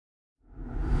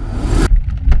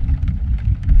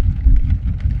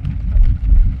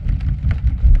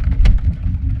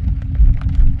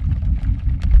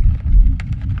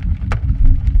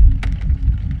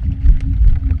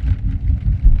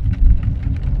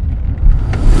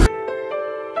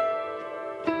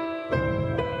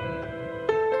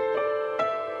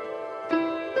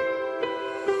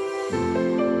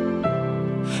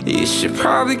should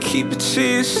probably keep it to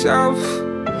yourself.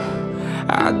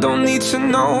 I don't need to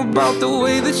know about the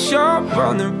way that you're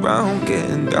running around,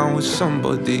 getting down with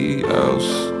somebody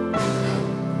else.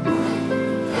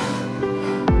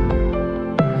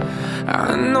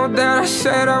 I know that I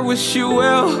said I wish you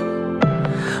well,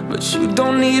 but you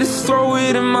don't need to throw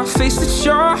it in my face that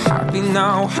you're happy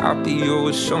now, happy you're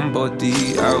with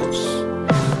somebody else.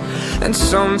 And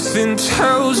something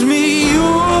tells me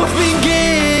you've been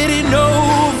getting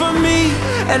over me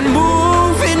and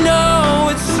moving on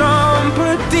with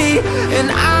somebody. And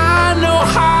I know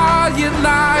how you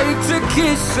like to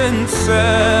kiss and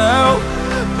tell,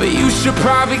 but you should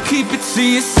probably keep it to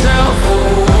yourself.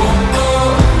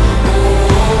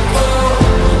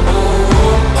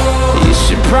 You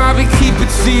should probably keep it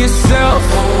to yourself.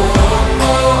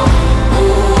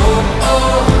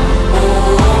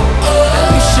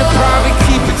 You should probably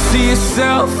keep it to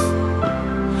yourself.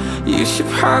 You should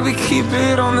probably keep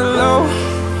it on the low.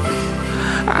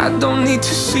 I don't need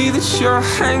to see that you're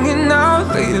hanging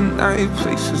out late at night,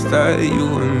 places that you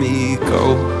and me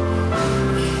go.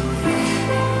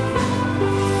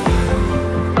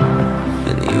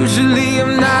 And usually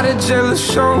I'm not a jealous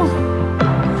soul,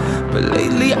 but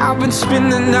lately I've been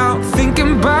spinning out,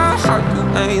 thinking about how you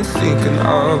ain't thinking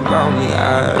about me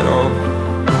at all.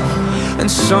 And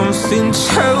something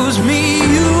tells me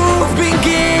you've been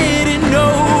getting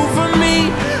over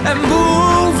me and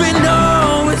moving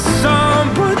on with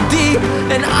somebody.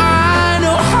 And I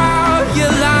know how you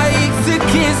like to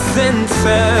kiss and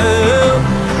tell,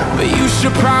 but you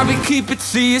should probably keep it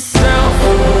to yourself.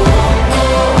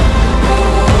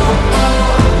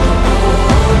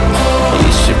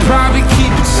 You should probably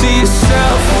keep it to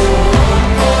yourself.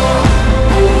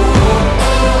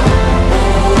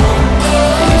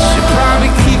 You should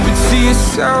probably keep it to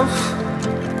yourself.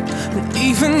 And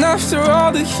even after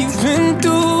all that you've been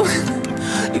through,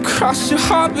 you crossed your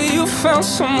heart but you found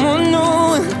someone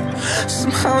new.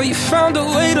 Somehow you found a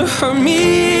way to hurt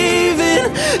me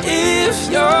even if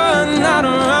you're not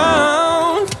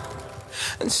around.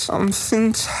 And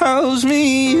something tells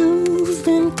me you've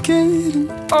been getting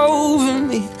over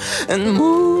me and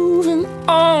moving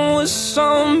on with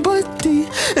somebody.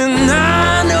 And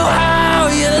I know how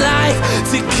you like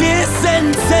to kiss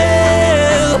and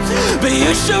tell, but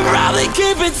you should probably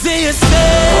keep it to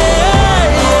yourself.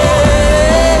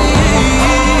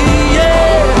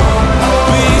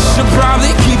 But you should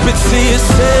probably keep it to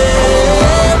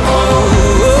yourself.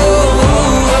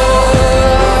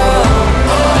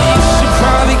 You should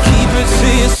probably keep it to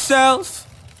yourself.